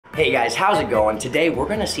Hey guys, how's it going? Today we're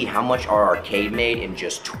gonna see how much our arcade made in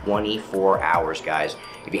just 24 hours, guys.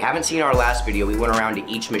 If you haven't seen our last video, we went around to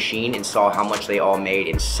each machine and saw how much they all made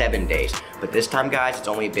in 7 days. But this time, guys, it's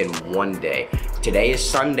only been 1 day. Today is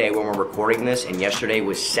Sunday when we're recording this, and yesterday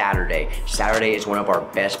was Saturday. Saturday is one of our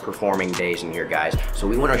best performing days in here, guys. So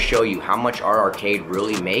we wanna show you how much our arcade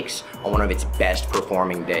really makes on one of its best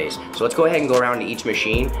performing days. So let's go ahead and go around to each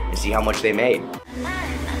machine and see how much they made.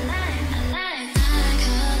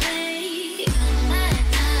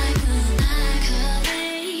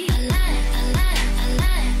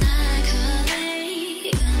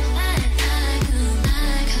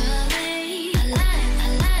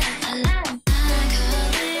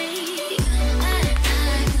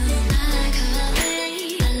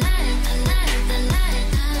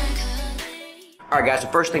 Alright guys, so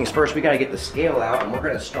first things first, we gotta get the scale out, and we're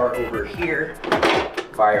gonna start over here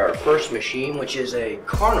by our first machine, which is a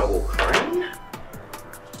carnival crane.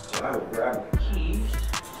 So I will grab the keys,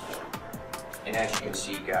 and as you can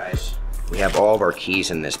see, guys, we have all of our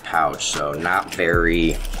keys in this pouch, so not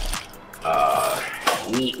very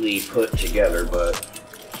neatly put together, but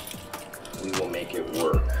we will make it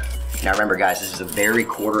work. Now remember guys, this is a very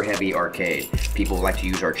quarter heavy arcade. People like to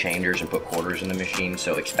use our changers and put quarters in the machine,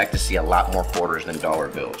 so expect to see a lot more quarters than dollar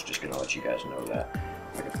bills. Just gonna let you guys know that.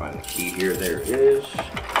 If I can find the key here, there it is.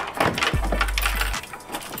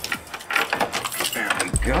 There we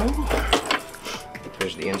go.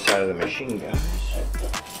 There's the inside of the machine, guys.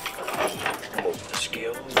 Move the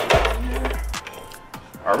scale in there.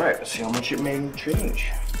 All right, let's see how much it made in change.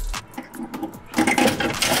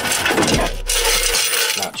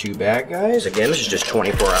 Not too bad, guys. Again, this is just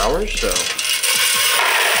 24 hours, so.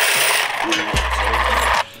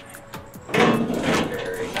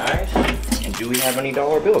 Very nice. And do we have any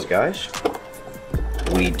dollar bills, guys?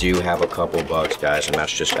 We do have a couple bucks, guys, and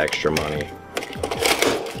that's just extra money.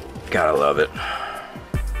 Gotta love it.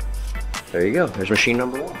 There you go. There's machine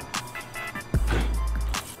number 1.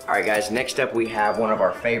 All right, guys, next up we have one of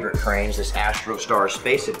our favorite cranes, this Astrostar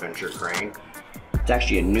Space Adventure crane. It's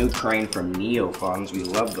actually a new crane from Neo Funds. We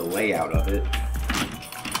love the layout of it.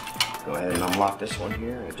 Go ahead and unlock this one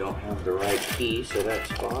here. I don't have the right key, so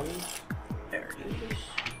that's fun. There it is.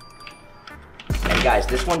 And guys,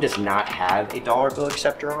 this one does not have a dollar bill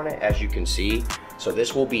acceptor on it, as you can see. So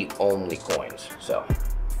this will be only coins. So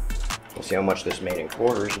we'll see how much this made in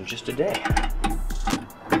quarters in just a day.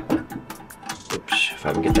 Oops, if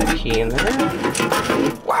I can get that key in there.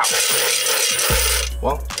 Wow.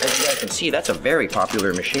 Well, as you guys can see, that's a very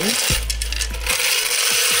popular machine.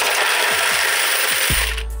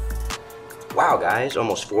 Wow, guys,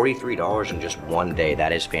 almost $43 in just 1 day.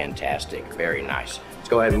 That is fantastic. Very nice. Let's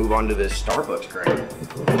go ahead and move on to this Starbucks crane.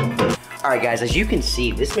 All right, guys, as you can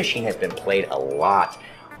see, this machine has been played a lot.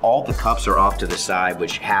 All the cups are off to the side,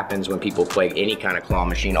 which happens when people play any kind of claw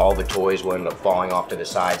machine. All the toys will end up falling off to the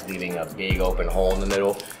sides, leaving a big open hole in the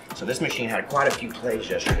middle. So this machine had quite a few plays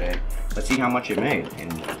yesterday. Let's see how much it made in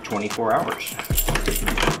 24 hours.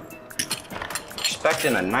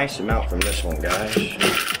 Expecting a nice amount from this one, guys.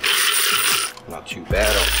 Not too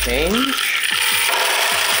bad on change.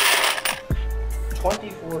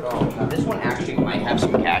 $24. Now this one actually might have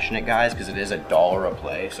some cash in it, guys, because it is $1 a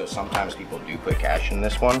play. So sometimes people do put cash in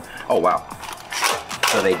this one. Oh wow.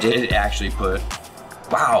 So they did actually put,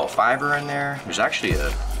 wow, $5 in there. There's actually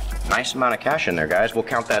a nice amount of cash in there, guys. We'll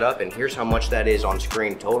count that up, and here's how much that is on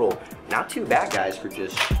screen total. Not too bad, guys, for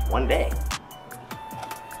just 1 day.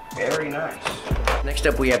 Very nice. Next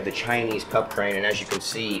up, we have the Chinese cup crane, and as you can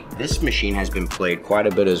see, this machine has been played quite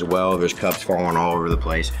a bit as well. There's cups falling all over the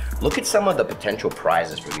place. Look at some of the potential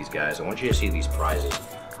prizes for these guys. I want you to see these prizes.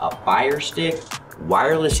 A Fire Stick,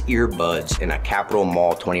 wireless earbuds, and a Capital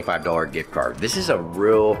Mall $25 gift card. This is a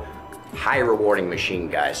real high rewarding machine,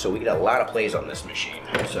 guys, so we get a lot of plays on this machine.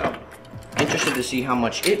 So interested to see how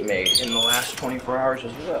much it made in the last 24 hours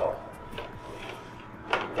as well.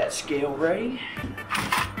 That scale ready.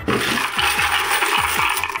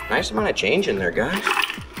 Nice amount of change in there, guys.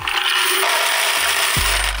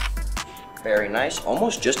 Very nice,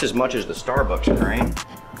 almost just as much as the Starbucks crane.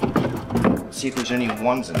 Let's see if there's any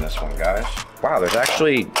ones in this one, guys. Wow, there's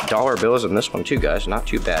actually dollar bills in this one too, guys, not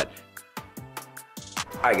too bad.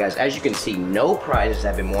 All right, guys, as you can see, no prizes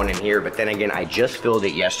have been won in here, but then again, I just filled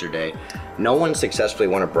it yesterday. No one successfully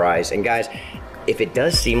won a prize. And guys, if it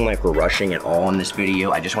does seem like we're rushing at all in this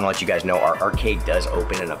video, I just wanna let you guys know our arcade does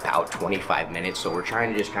open in about 25 minutes, so we're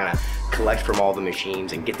trying to just kind of collect from all the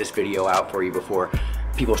machines and get this video out for you before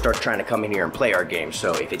people start trying to come in here and play our game.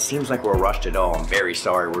 So if it seems like we're rushed at all, I'm very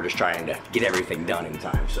sorry. We're just trying to get everything done in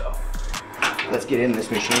time. So let's get in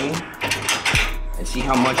this machine and see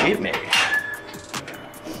how much it made.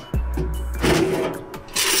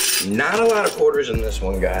 Not a lot of quarters in this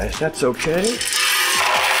one, guys. That's okay. Still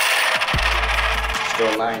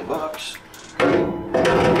 $9.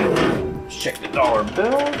 Let's check the dollar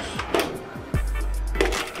bills.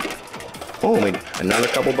 Oh, another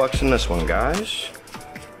couple bucks in this one, guys.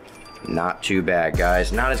 Not too bad,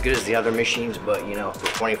 guys. Not as good as the other machines, but you know, for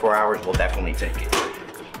 24 hours, we'll definitely take it.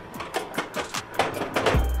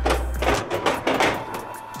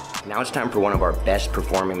 Now it's time for one of our best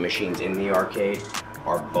performing machines in the arcade,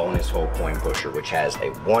 our bonus hole coin pusher, which has a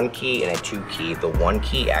 1 key and a 2 key. The 1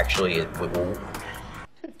 key actually is...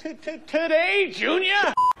 Today,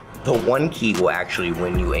 Junior! The 1 key will actually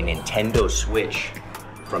win you a Nintendo Switch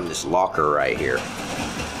from this locker right here.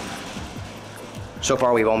 So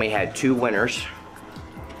far we've only had 2 winners.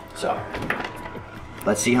 So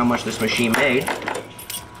let's see how much this machine made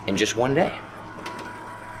in just one day.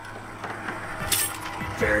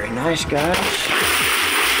 Very nice, guys.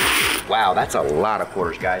 Wow, that's a lot of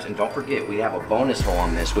quarters, guys. And don't forget, we have a bonus hole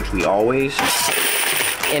on this, which we always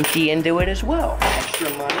empty into it as well. Extra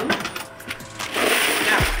money.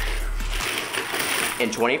 Now,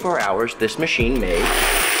 in 24 hours, this machine made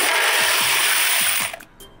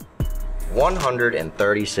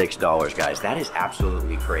 $136, guys. That is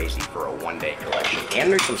absolutely crazy for a one-day collection.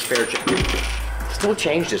 And there's some spare change. Still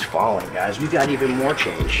change is falling, guys. We got even more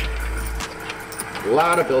change. A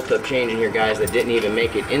lot of built-up change in here, guys, that didn't even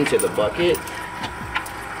make it into the bucket.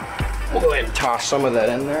 We'll go ahead and toss some of that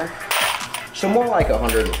in there. So more like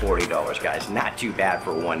 $140, guys. Not too bad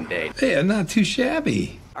for one day. Yeah, not too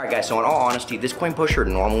shabby. All right, guys, so in all honesty, this coin pusher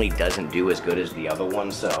normally doesn't do as good as the other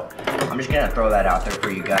one, so I'm just gonna throw that out there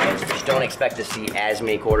for you guys. Just don't expect to see as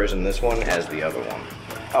many quarters in this one as the other one.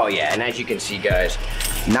 Oh yeah, and as you can see, guys,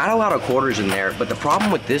 not a lot of quarters in there, but the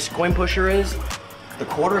problem with this coin pusher is the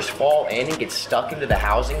quarters fall in and get stuck into the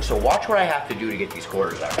housing, so watch what I have to do to get these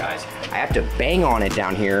quarters out, guys. I have to bang on it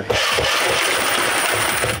down here,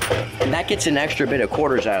 and that gets an extra bit of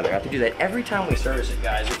quarters out of there. I have to do that every time we service it,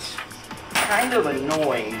 guys. It's kind of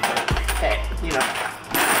annoying, but hey, you know,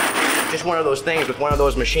 just one of those things with one of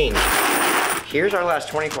those machines. Here's our last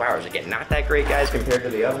 24 hours. Again, not that great, guys, compared to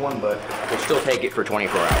the other one, but we'll still take it for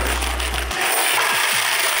 24 hours.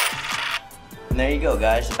 And there you go,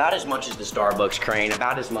 guys. About as much as the Starbucks crane,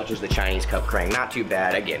 about as much as the Chinese cup crane. Not too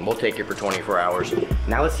bad. Again, we'll take it for 24 hours.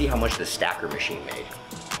 Now let's see how much the stacker machine made.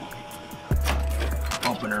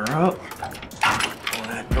 Open her up. Open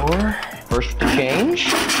that door. First to change.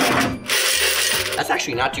 That's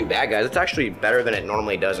actually not too bad, guys. It's actually better than it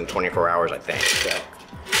normally does in 24 hours, I think. So,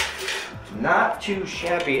 not too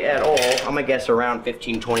shabby at all. I'm gonna guess around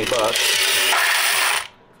 15, 20 bucks.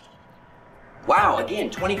 Wow,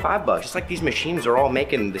 again, 25 bucks. It's like these machines are all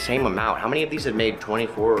making the same amount. How many of these have made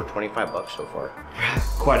 24 or 25 bucks so far?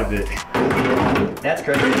 Quite a bit. That's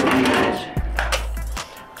crazy, guys.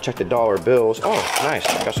 Check the dollar bills. Oh, nice.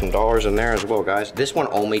 Got some dollars in there as well, guys. This one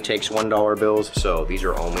only takes $1 bills, so these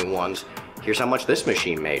are only ones. Here's how much this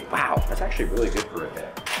machine made. Wow, that's actually really good for a day.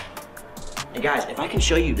 And guys, if I can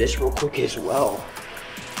show you this real quick as well.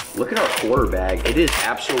 Look at our quarter bag. It is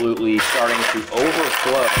absolutely starting to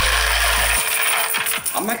overflow.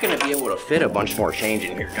 I'm not gonna be able to fit a bunch more change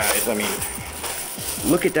in here, guys. I mean,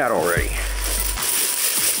 look at that already.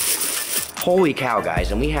 Holy cow,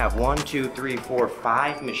 guys. And we have 1, 2, 3, 4,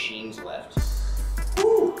 5 machines left.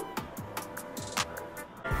 Woo!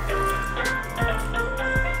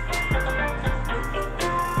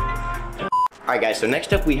 All right, guys, so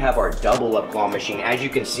next up we have our double up claw machine. As you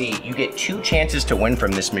can see, you get 2 chances to win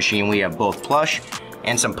from this machine. We have both plush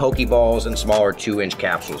and some Pokeballs and smaller 2-inch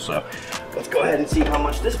capsules. So let's go ahead and see how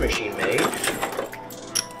much this machine made.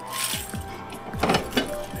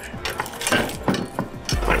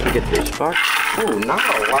 Get this box. Oh, not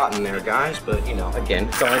a lot in there, guys, but you know, again,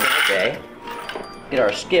 it's only been a day. Get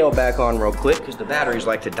our scale back on real quick because the batteries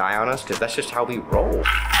like to die on us because that's just how we roll.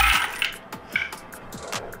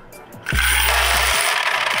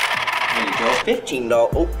 There you go, $15.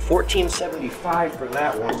 Oh, $14.75 for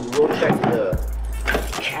that one. We will check the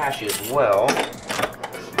cash as well.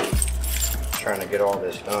 Trying to get all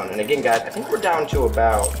this done. And again, guys, I think we're down to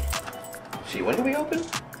about, let's see, when do we open?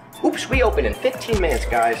 Oops, we open in 15 minutes,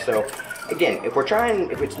 guys. So again, if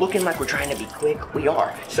it's looking like we're trying to be quick, we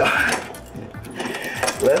are. So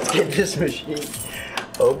let's get this machine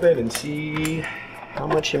open and see how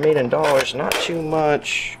much it made in dollars. Not too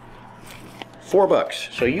much.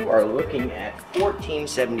 $4. So you are looking at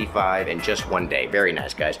 $14.75 in just one day. Very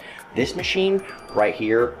nice, guys. This machine right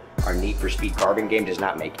here, our Need for Speed carbon game, does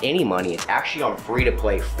not make any money. It's actually on free to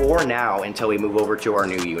play for now until we move over to our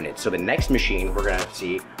new unit. So the next machine we're gonna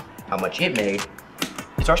see how much it made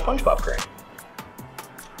is our SpongeBob crane.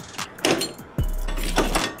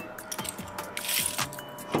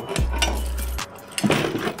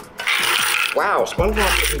 Wow,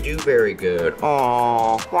 SpongeBob didn't do very good.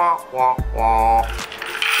 Aww, wah, wah, wah.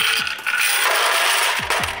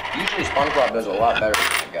 Usually SpongeBob does a lot better than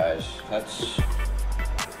that, guys. That's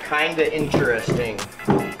kinda interesting.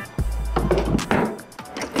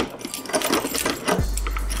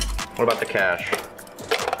 What about the cash?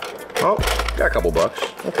 Oh, got a couple bucks.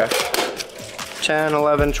 Okay. 10,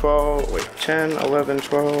 11, 12, wait, 10, 11,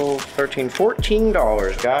 12, 13,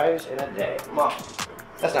 $14, guys, in a day. Come on.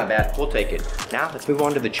 That's not bad. We'll take it. Now, let's move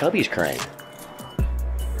on to the Chubby's crane.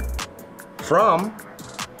 From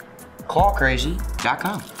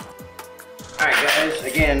clawcrazy.com. All right, guys,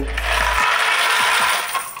 again,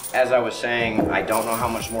 as I was saying, I don't know how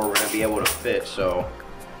much more we're gonna be able to fit, so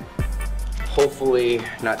hopefully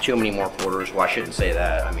not too many more quarters. Well, I shouldn't say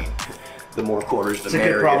that. I mean, the more quarters, the merrier.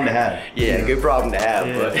 It's a good problem to have. Yeah, good problem to have,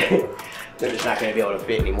 but they're just not gonna be able to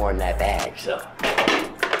fit any more in that bag, so.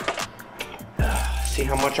 See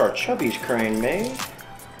how much our Chubby's crane made.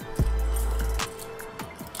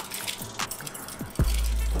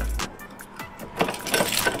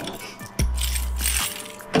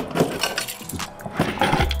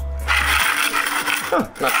 Huh,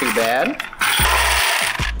 not too bad.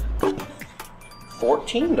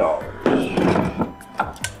 $14.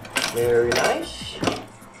 Very nice.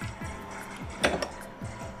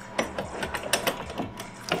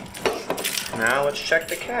 Now let's check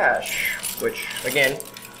the cash, which again,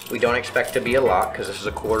 we don't expect to be a lot because this is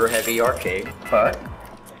a quarter heavy arcade, but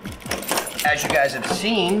as you guys have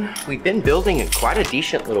seen, we've been building quite a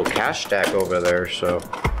decent little cash stack over there, so,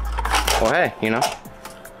 well, hey, you know,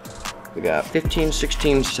 we got 15,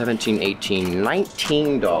 16, 17, 18,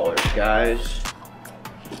 $19, guys.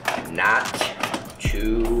 Not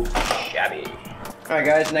too shabby. All right,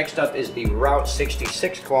 guys, next up is the Route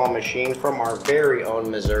 66 claw machine from our very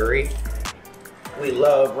own Missouri. We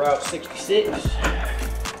love Route 66.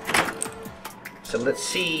 So let's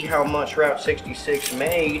see how much Route 66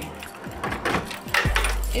 made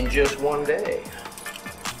in just one day.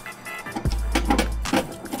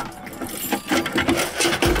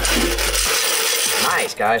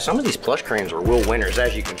 Nice, guys. Some of these plush cranes are real winners,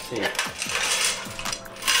 as you can see.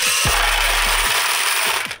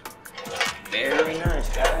 Very nice,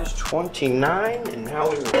 guys. 29, and now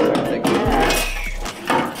we will check the cash.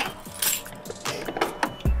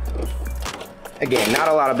 Again, not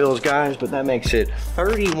a lot of bills, guys, but that makes it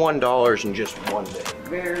 $31 in just one day.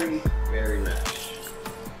 Very, very nice.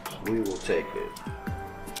 We will take it.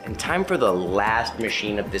 And time for the last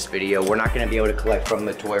machine of this video. We're not gonna be able to collect from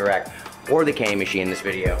the toy rack or the candy machine in this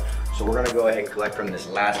video. So we're gonna go ahead and collect from this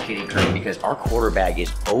last kitty crate because our quarter bag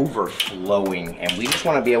is overflowing and we just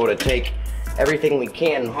wanna be able to take everything we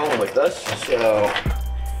can home with us. So,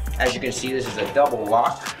 as you can see, this is a double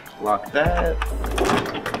lock. Lock that.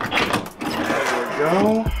 There we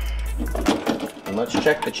go. And let's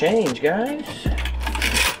check the change, guys.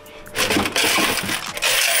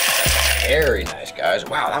 Very nice, guys.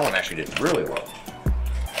 Wow, that one actually did really well.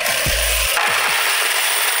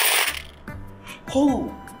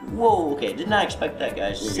 Oh, whoa, okay, did not expect that,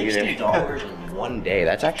 guys. $60 in one day.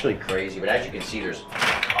 That's actually crazy, but as you can see, there's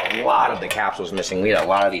a lot of the capsules missing. We had a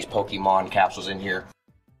lot of these Pokemon capsules in here.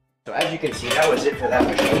 So as you can see, that was it for that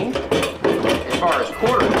machine. As far as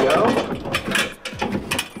quarters go,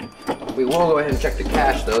 we will go ahead and check the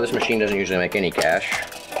cash though. This machine doesn't usually make any cash.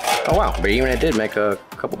 Oh wow, but even it did make a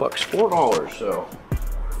couple bucks, $4, so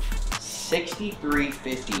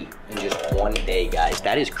 $63.50 in just one day, guys.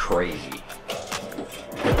 That is crazy.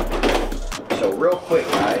 So real quick,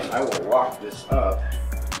 guys, I will lock this up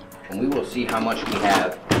and we will see how much we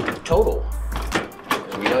have total.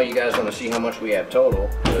 Because we know you guys want to see how much we have total,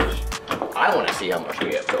 because I want to see how much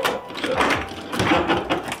we have total. So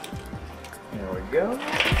there we go.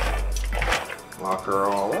 Lock her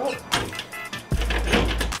all up.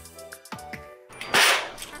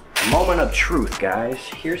 Moment of truth, guys.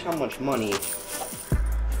 Here's how much money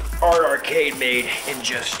our arcade made in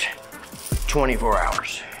just 24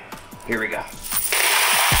 hours. Here we go.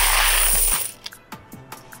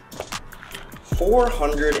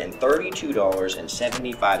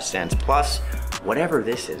 $432.75 plus whatever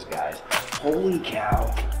this is, guys. Holy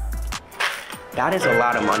cow. That is a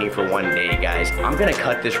lot of money for one day, guys. I'm gonna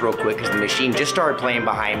cut this real quick because the machine just started playing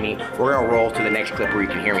behind me. We're gonna roll to the next clip where you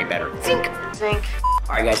can hear me better. Zink, zink.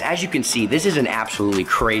 All right, guys, as you can see, this is an absolutely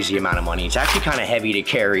crazy amount of money. It's actually kind of heavy to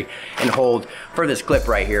carry and hold for this clip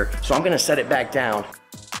right here. So I'm gonna set it back down.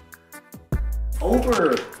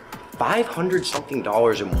 Over $500 something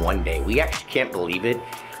in one day. We actually can't believe it.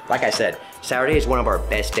 Like I said, Saturday is one of our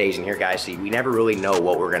best days in here, guys. See, we never really know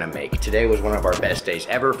what we're gonna make. Today was one of our best days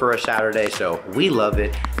ever for a Saturday, so we love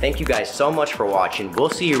it. Thank you guys so much for watching. We'll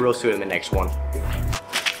see you real soon in the next one.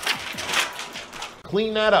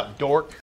 Clean that up, dork.